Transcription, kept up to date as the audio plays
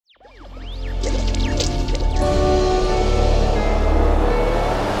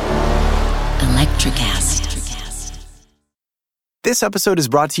This episode is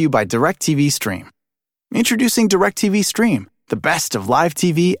brought to you by DirecTV Stream. Introducing DirecTV Stream, the best of live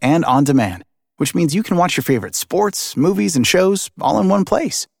TV and on demand, which means you can watch your favorite sports, movies, and shows all in one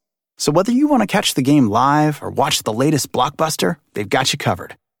place. So whether you want to catch the game live or watch the latest blockbuster, they've got you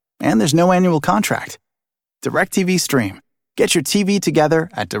covered. And there's no annual contract. DirecTV Stream. Get your TV together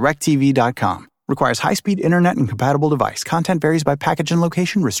at directtv.com. Requires high-speed internet and compatible device. Content varies by package and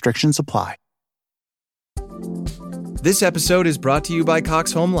location. Restrictions apply. This episode is brought to you by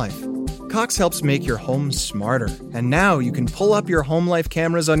Cox Home Life. Cox helps make your home smarter. And now you can pull up your Home Life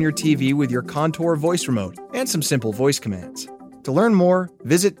cameras on your TV with your Contour voice remote and some simple voice commands. To learn more,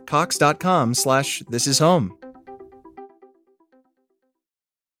 visit cox.com/thisishome.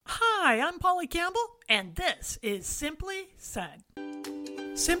 Hi, I'm Polly Campbell, and this is Simply Said.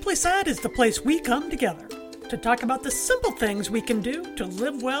 Simply Said is the place we come together to talk about the simple things we can do to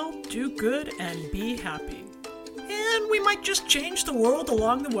live well, do good, and be happy. And we might just change the world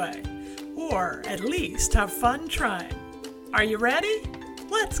along the way, or at least have fun trying. Are you ready?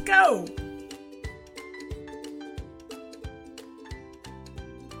 Let's go!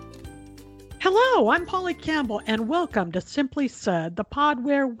 Hello, I'm Polly Campbell, and welcome to Simply Said, the pod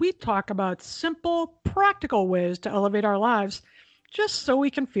where we talk about simple, practical ways to elevate our lives just so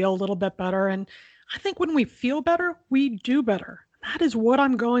we can feel a little bit better. And I think when we feel better, we do better. That is what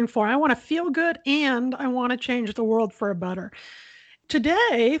I'm going for. I want to feel good and I want to change the world for a better.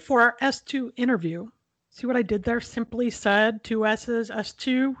 Today, for our S2 interview, see what I did there? Simply Said, 2 S's,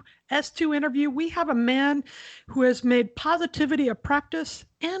 S2 interview. We have a man who has made positivity a practice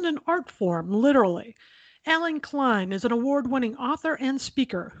and an art form, literally. Klein is an award-winning author and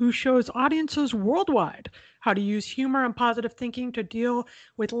speaker who shows audiences worldwide how to use humor and positive thinking to deal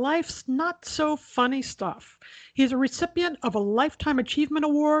with life's not-so-funny stuff. He's a recipient of a Lifetime Achievement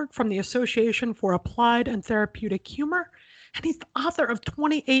Award from the Association for Applied and Therapeutic Humor, and he's the author of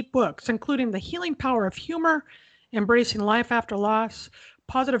 28 books, including The Healing Power of Humor, Embracing Life After Loss,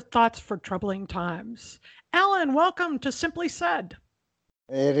 Positive Thoughts for Troubling Times. Alan, welcome to Simply Said.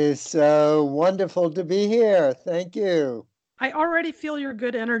 It is so wonderful to be here. Thank you. I already feel your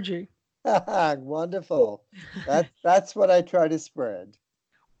good energy. Wonderful. That's what I try to spread.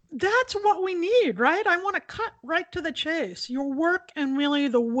 That's what we need, right? I want to cut right to the chase. Your work and really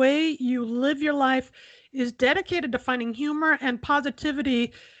the way you live your life is dedicated to finding humor and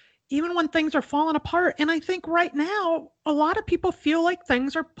positivity even when things are falling apart. And I think right now, a lot of people feel like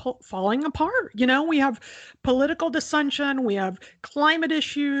things are falling apart. You know, we have political dissension, we have climate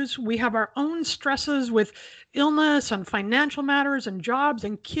issues, we have our own stresses with illness and financial matters and jobs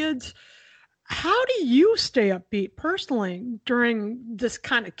and kids. How do you stay upbeat personally during this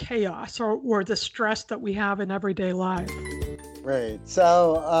kind of chaos or the stress that we have in everyday life? Right.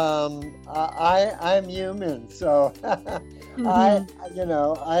 So I'm human, so I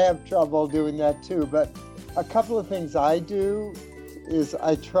have trouble doing that too. But a couple of things I do is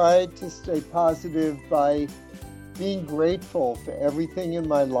I try to stay positive by being grateful for everything in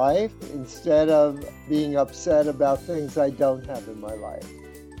my life instead of being upset about things I don't have in my life.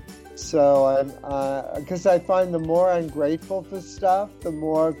 So because I find the more I'm grateful for stuff, the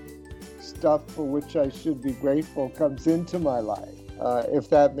more stuff for which I should be grateful comes into my life, if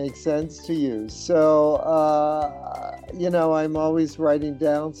that makes sense to you. So, I'm always writing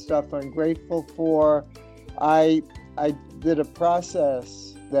down stuff I'm grateful for. I did a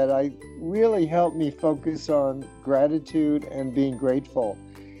process that really helped me focus on gratitude and being grateful.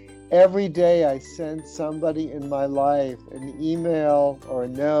 Every day I send somebody in my life an email or a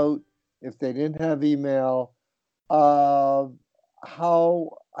note, if they didn't have email, how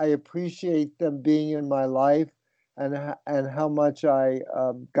I appreciate them being in my life and how much I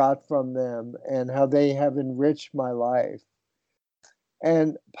got from them and how they have enriched my life.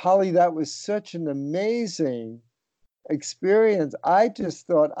 And Polly, that was such an amazing experience. I just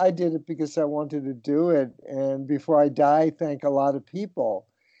thought I did it because I wanted to do it. And before I die, thank a lot of people.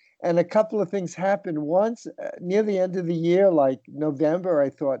 And a couple of things happened. Once, near the end of the year, like November,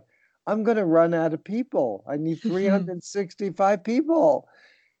 I thought, I'm going to run out of people. I need 365 people.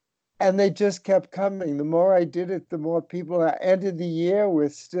 And they just kept coming. The more I did it, the more people. I ended the year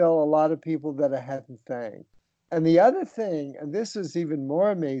with still a lot of people that I hadn't thanked. And the other thing, and this is even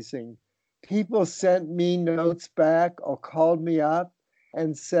more amazing, people sent me notes back or called me up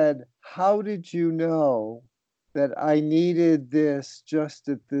and said, how did you know that I needed this just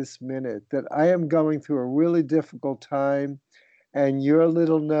at this minute, that I am going through a really difficult time, and your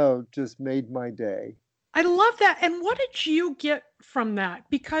little note just made my day. I love that. And what did you get from that?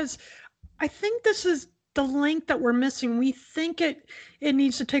 Because I think this is the link that we're missing. We think it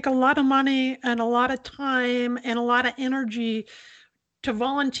needs to take a lot of money and a lot of time and a lot of energy to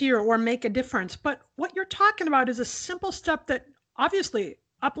volunteer or make a difference. But what you're talking about is a simple step that obviously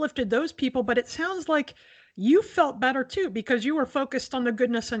uplifted those people, but it sounds like you felt better too because you were focused on the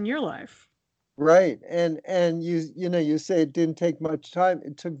goodness in your life. Right. And you say it didn't take much time.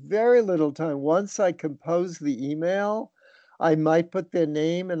 It took very little time. Once I composed the email, I might put their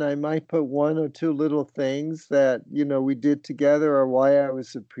name and I might put one or two little things that, we did together or why I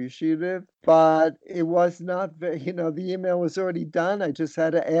was appreciative. But it was not very, the email was already done. I just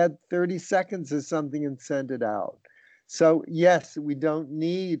had to add 30 seconds or something and send it out. So yes, we don't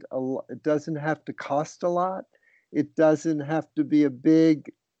need it doesn't have to cost a lot. It doesn't have to be a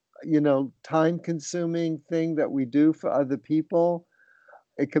big time consuming thing that we do for other people.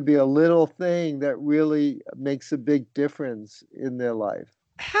 It could be a little thing that really makes a big difference in their life.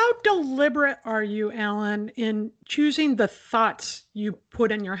 How deliberate are you, Alan, in choosing the thoughts you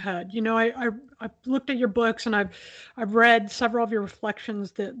put in your head? I've looked at your books and I've read several of your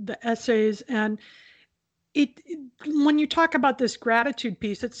reflections, the essays, and when you talk about this gratitude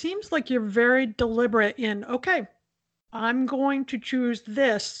piece, it seems like you're very deliberate in, okay, I'm going to choose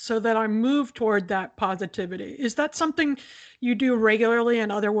this so that I move toward that positivity. Is that something you do regularly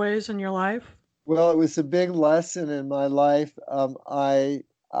in other ways in your life? Well, it was a big lesson in my life. I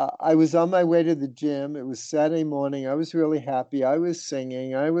was on my way to the gym. It was Saturday morning. I was really happy. I was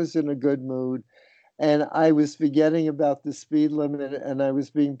singing. I was in a good mood. And I was forgetting about the speed limit and I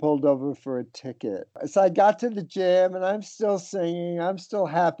was being pulled over for a ticket. So I got to the gym and I'm still singing. I'm still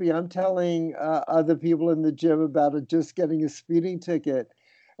happy. I'm telling other people in the gym about it, just getting a speeding ticket.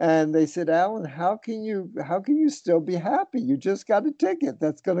 And they said, Alan, how can you still be happy? You just got a ticket.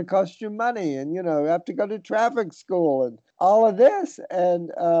 That's going to cost you money. And, you have to go to traffic school and all of this.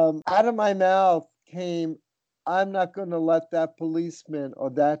 And out of my mouth came, I'm not going to let that policeman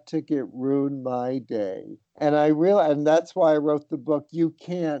or that ticket ruin my day. And that's why I wrote the book, You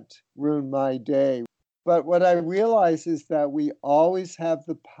Can't Ruin My Day. But what I realize is that we always have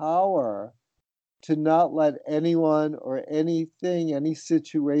the power to not let anyone or anything, any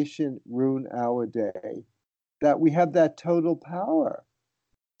situation ruin our day, that we have that total power.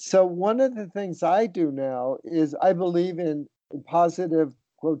 So one of the things I do now is I believe in positive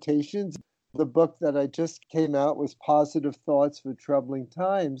quotations. The book that I just came out was Positive Thoughts for Troubling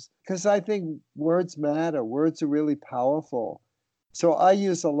Times, because I think words matter. Words are really powerful. So I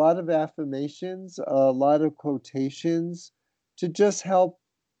use a lot of affirmations, a lot of quotations to just help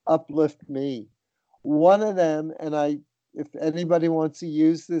uplift me. One of them, if anybody wants to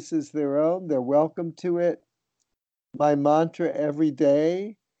use this as their own, they're welcome to it. My mantra every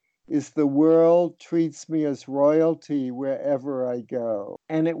day is the world treats me as royalty wherever I go.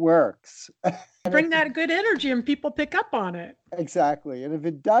 And it works. Bring that good energy and people pick up on it. Exactly. And if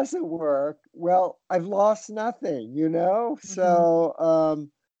it doesn't work, well, I've lost nothing, Mm-hmm. So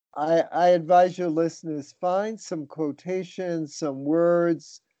I advise your listeners, find some quotations, some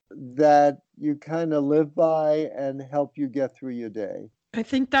words that you kind of live by and help you get through your day. I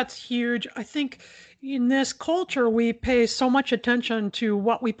think that's huge. I think in this culture, we pay so much attention to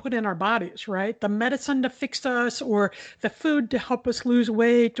what we put in our bodies, right? The medicine to fix us, or the food to help us lose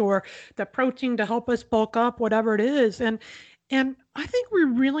weight, or the protein to help us bulk up, whatever it is. And I think we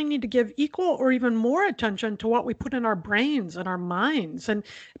really need to give equal or even more attention to what we put in our brains and our minds, and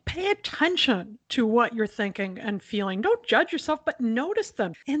pay attention to what you're thinking and feeling. Don't judge yourself, but notice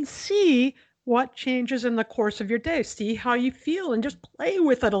them and see what changes in the course of your day. See how you feel and just play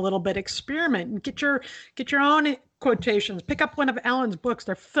with it a little bit. Experiment and get your own quotations. Pick up one of Alan's books.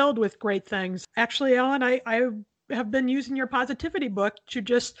 They're filled with great things. Actually, Alan, I have been using your positivity book to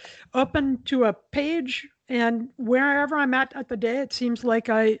just open to a page, and wherever I'm at the day, it seems like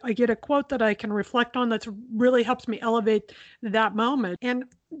I get a quote that I can reflect on that really helps me elevate that moment. And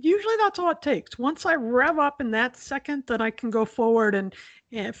usually that's all it takes. Once I rev up in that second, then I can go forward and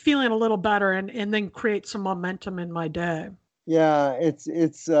feeling a little better and then create some momentum in my day. Yeah,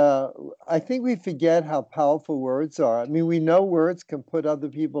 it's I think we forget how powerful words are. I mean, we know words can put other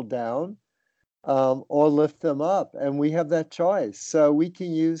people down, or lift them up, and we have that choice. So we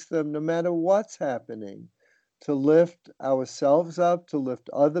can use them no matter what's happening to lift ourselves up, to lift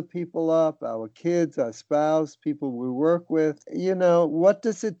other people up, our kids, our spouse, people we work with. What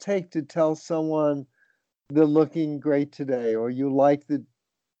does it take to tell someone they're looking great today, or you like the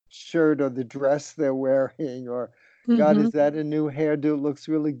shirt or the dress they're wearing, or God, is that a new hairdo? It looks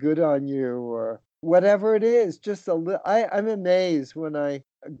really good on you, or whatever it is. Just I'm amazed when I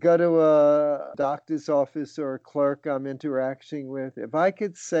go to a doctor's office or a clerk I'm interacting with. If I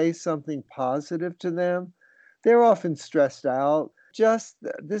could say something positive to them, they're often stressed out. just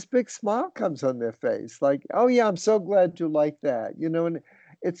this big smile comes on their face, like, "Oh, yeah, I'm so glad you like that," and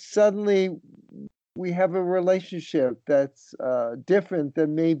it's suddenly we have a relationship that's, different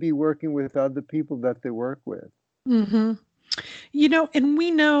than maybe working with other people that they work with. Hmm. And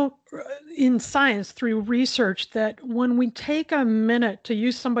we know in science through research that when we take a minute to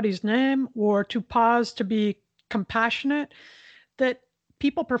use somebody's name or to pause to be compassionate, that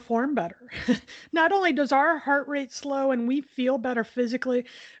people perform better. Not only does our heart rate slow and we feel better physically,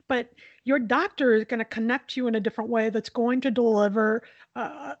 but your doctor is going to connect you in a different way that's going to deliver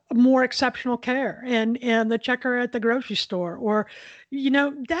more exceptional care and the checker at the grocery store or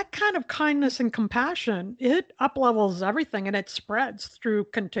that kind of kindness and compassion, it up levels everything and it spreads through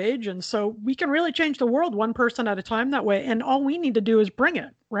contagion. So we can really change the world one person at a time that way, and all we need to do is bring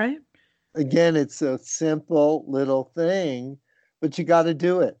it, right? Again, it's a simple little thing, but you gotta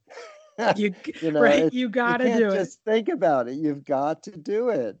do it. You right, It's you you got to can't do it. just think about it, you've got to do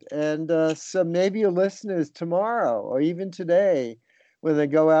it, and, so maybe your listeners tomorrow or even today, when they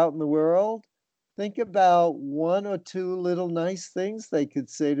go out in the world, think about 1 or 2 little nice things they could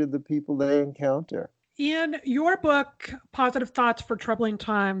say to the people they encounter. In your book, Positive Thoughts for Troubling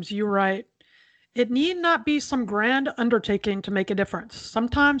Times, you write, it need not be some grand undertaking to make a difference.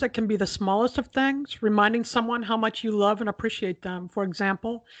 Sometimes it can be the smallest of things. Reminding someone how much you love and appreciate them, for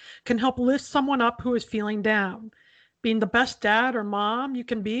example, can help lift someone up who is feeling down. Being the best dad or mom you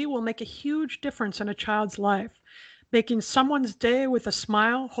can be will make a huge difference in a child's life. Making someone's day with a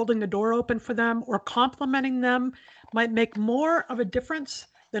smile, holding the door open for them, or complimenting them might make more of a difference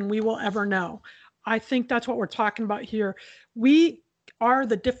than we will ever know. I think that's what we're talking about here. We are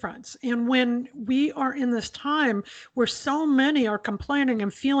the difference. And when we are in this time where so many are complaining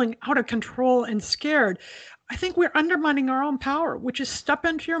and feeling out of control and scared, I think we're undermining our own power, which is step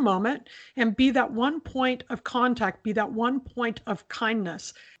into your moment and be that one point of contact, be that one point of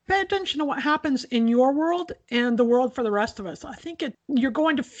kindness. Pay attention to what happens in your world and the world for the rest of us. I think you're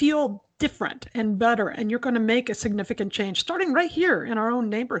going to feel different and better, and you're going to make a significant change starting right here in our own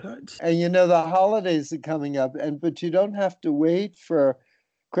neighborhoods. And the holidays are coming up, but you don't have to wait for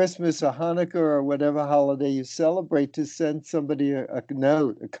Christmas or Hanukkah or whatever holiday you celebrate to send somebody a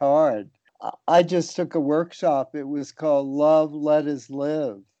note, a card. I just took a workshop. It was called Love Letters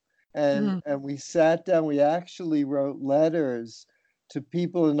Live. And we sat down, we actually wrote letters to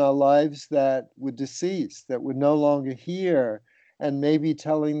people in our lives that were deceased, that were no longer here, and maybe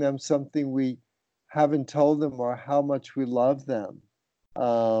telling them something we haven't told them or how much we love them.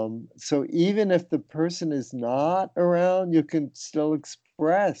 So even if the person is not around, you can still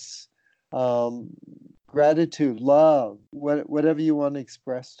express um, gratitude, love, whatever you want to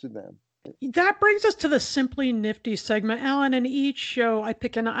express to them. That brings us to the Simply Nifty segment. Alan, in each show, I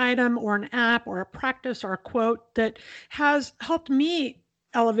pick an item or an app or a practice or a quote that has helped me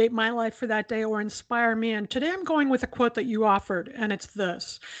elevate my life for that day or inspire me. And today I'm going with a quote that you offered, and it's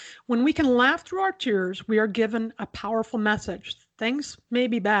this: when we can laugh through our tears, we are given a powerful message. Things may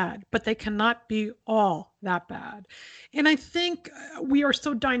be bad, but they cannot be all that bad. And I think we are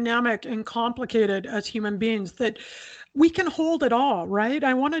so dynamic and complicated as human beings that we can hold it all, right?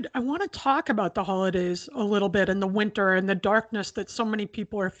 I want to talk about the holidays a little bit and the winter and the darkness that so many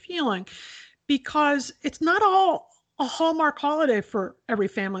people are feeling, because it's not all a hallmark holiday for every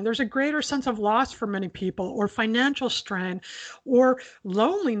family. There's a greater sense of loss for many people, or financial strain, or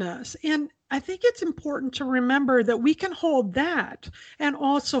loneliness. And I think it's important to remember that we can hold that and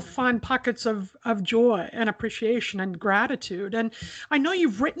also find pockets of joy and appreciation and gratitude. And I know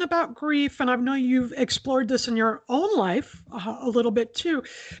you've written about grief, and I know you've explored this in your own life a little bit too.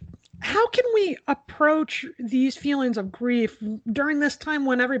 How can we approach these feelings of grief during this time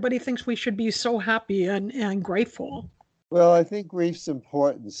when everybody thinks we should be so happy and grateful? Well, I think grief's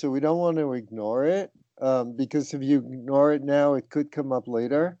important, so we don't want to ignore it because if you ignore it now, it could come up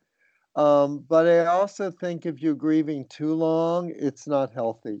later. But I also think if you're grieving too long, it's not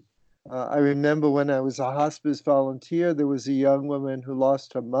healthy. I remember when I was a hospice volunteer, there was a young woman who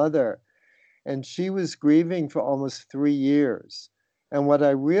lost her mother, and she was grieving for almost 3 years. And what I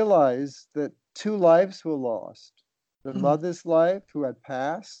realized that 2 lives were lost: the mother's life, who had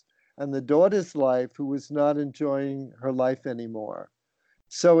passed, and the daughter's life, who was not enjoying her life anymore.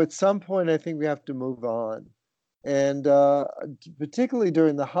 So at some point, I think we have to move on. And particularly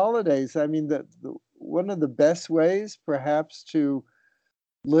during the holidays, I mean, one of the best ways perhaps to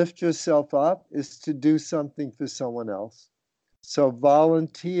lift yourself up is to do something for someone else. So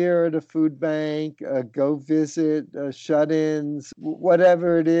volunteer at a food bank, go visit shut-ins,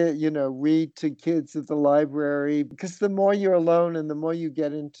 whatever it is, read to kids at the library. Because the more you're alone and the more you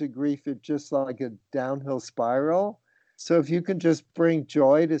get into grief, it's just like a downhill spiral. So if you can just bring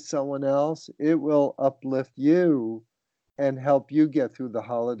joy to someone else, it will uplift you and help you get through the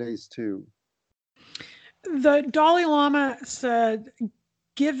holidays too. The Dalai Lama said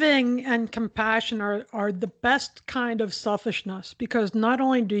giving and compassion are the best kind of selfishness because not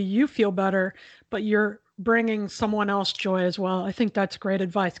only do you feel better, but you're bringing someone else joy as well. I think that's great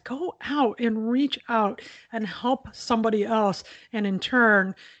advice. Go out and reach out and help somebody else. And in turn,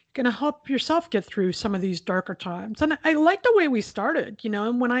 you're going to help yourself get through some of these darker times. And I like the way we started,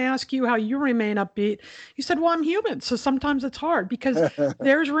 and when I ask you how you remain upbeat, you said, well, I'm human. So sometimes it's hard because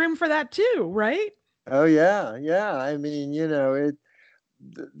there's room for that too, right? Oh yeah, yeah. I mean,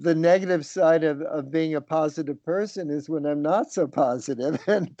 the negative side of being a positive person is when I'm not so positive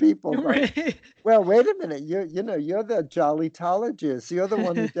and people like, Right. well, wait a minute, you're the jollytologist. You're the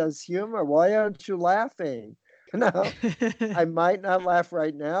one who does humor. Why aren't you laughing? You know, I might not laugh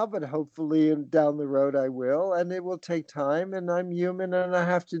right now, but hopefully down the road I will, and it will take time, and I'm human and I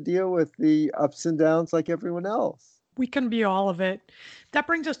have to deal with the ups and downs like everyone else. We can be all of it. That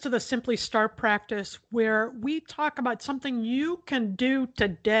brings us to the Simply Start practice, where we talk about something you can do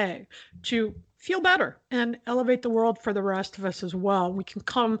today to feel better and elevate the world for the rest of us as well. We can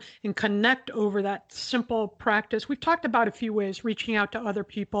come and connect over that simple practice. We've talked about a few ways, reaching out to other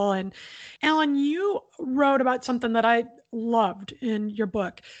people. And Alan, you wrote about something that I loved in your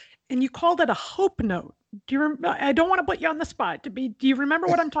book, and you called it a hope note. I don't want to put you on the spot. Do you remember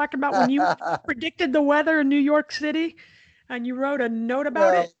what I'm talking about when you predicted the weather in New York City and you wrote a note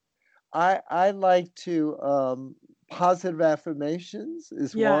about Well, it? I like to positive affirmations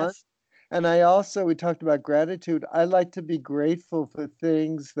is one. Yes. And I also, we talked about gratitude. I like to be grateful for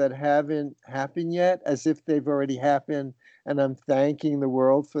things that haven't happened yet, as if they've already happened, and I'm thanking the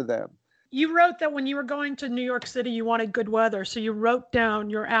world for them. You wrote that when you were going to New York City, you wanted good weather. So you wrote down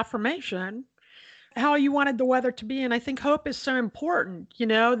your affirmation, how you wanted the weather to be. And I think hope is so important,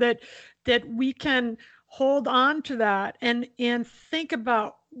 that we can hold on to that and think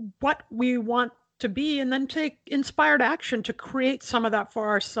about what we want to be and then take inspired action to create some of that for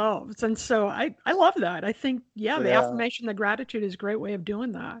ourselves. And so I love that. I think, yeah, the Yeah. affirmation, the gratitude is a great way of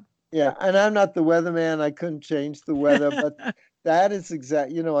doing that. Yeah. And I'm not the weatherman. I couldn't change the weather, but that is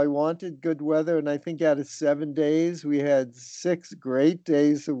exact. I wanted good weather. And I think out of 7 days, we had 6 great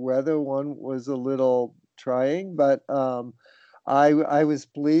days of weather. One was a little trying, but I was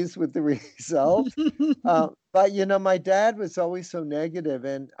pleased with the result. But my dad was always so negative,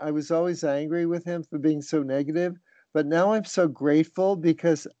 and I was always angry with him for being so negative. But now I'm so grateful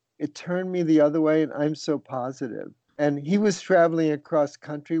because it turned me the other way, and I'm so positive. And he was traveling across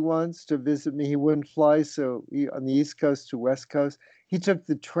country once to visit me. He wouldn't fly, so on the East Coast to West Coast, he took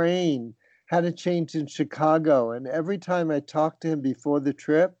the train, had a change in Chicago. And every time I talked to him before the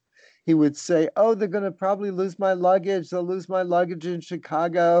trip, he would say, "Oh, they're going to probably lose my luggage. They'll lose my luggage in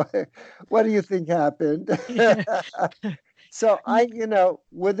Chicago." What do you think happened? Yeah. So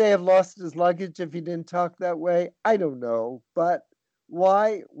would they have lost his luggage if he didn't talk that way? I don't know. But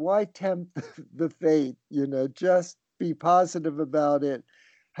why tempt the fate? Just be positive about it,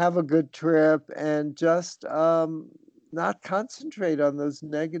 have a good trip, and just not concentrate on those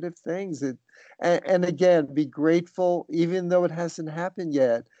negative things. And again, be grateful, even though it hasn't happened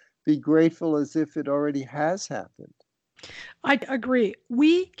yet. Be grateful as if it already has happened. I agree.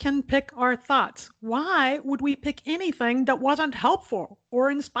 We can pick our thoughts. Why would we pick anything that wasn't helpful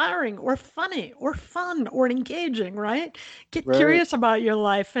or inspiring or funny or fun or engaging, right? Get Right. curious about your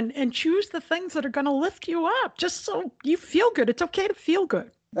life and choose the things that are going to lift you up just so you feel good. It's okay to feel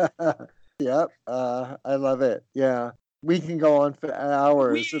good. Yep. I love it. Yeah. We can go on for We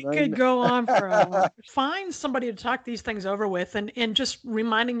hours. And could go on for hours. Find somebody to talk these things over with, and just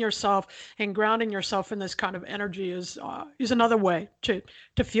reminding yourself and grounding yourself in this kind of energy is another way to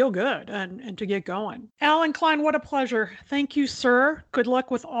feel good and to get going. Alan Klein, what a pleasure. Thank you, sir. Good luck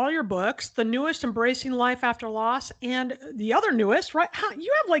with all your books, the newest, Embracing Life After Loss, and the other newest, right?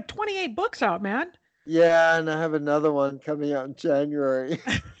 You have like 28 books out, man. yeah, and I have another one coming out in January.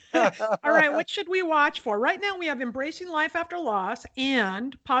 All right, what should we watch for? Right now, we have Embracing Life After Loss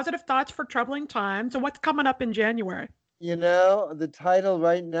and Positive Thoughts for Troubling Times. And what's coming up in January? The title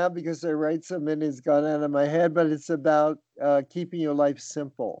right now, because I write so many, has gone out of my head, but it's about keeping your life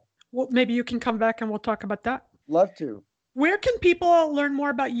simple. Well, maybe you can come back and we'll talk about that. Love to. Where can people learn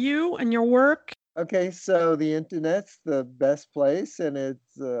more about you and your work? Okay, so the internet's the best place, and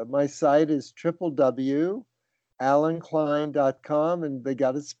it's my site is www.allenklein.com, and they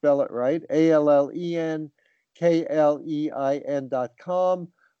got to spell it right, ALLENKLEIN.com.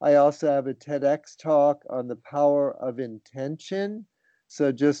 I also have a TEDx talk on the power of intention. So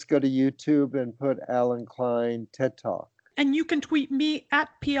just go to YouTube and put Alan Klein TED Talk. And you can tweet me at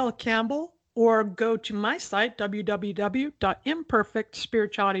PL Campbell or go to my site,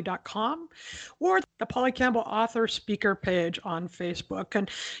 www.imperfectspirituality.com, or the Polly Campbell author speaker page on Facebook. And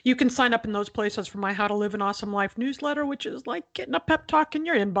you can sign up in those places for my How to Live an Awesome Life newsletter, which is like getting a pep talk in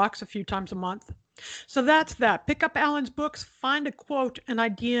your inbox a few times a month. So that's that. Pick up Alan's books, find a quote, an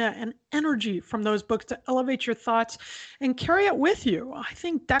idea, an energy from those books to elevate your thoughts and carry it with you. I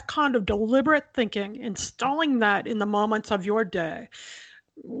think that kind of deliberate thinking, installing that in the moments of your day,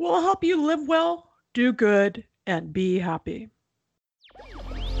 will help you live well, do good, and be happy.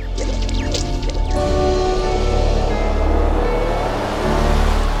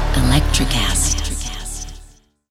 Electric acid.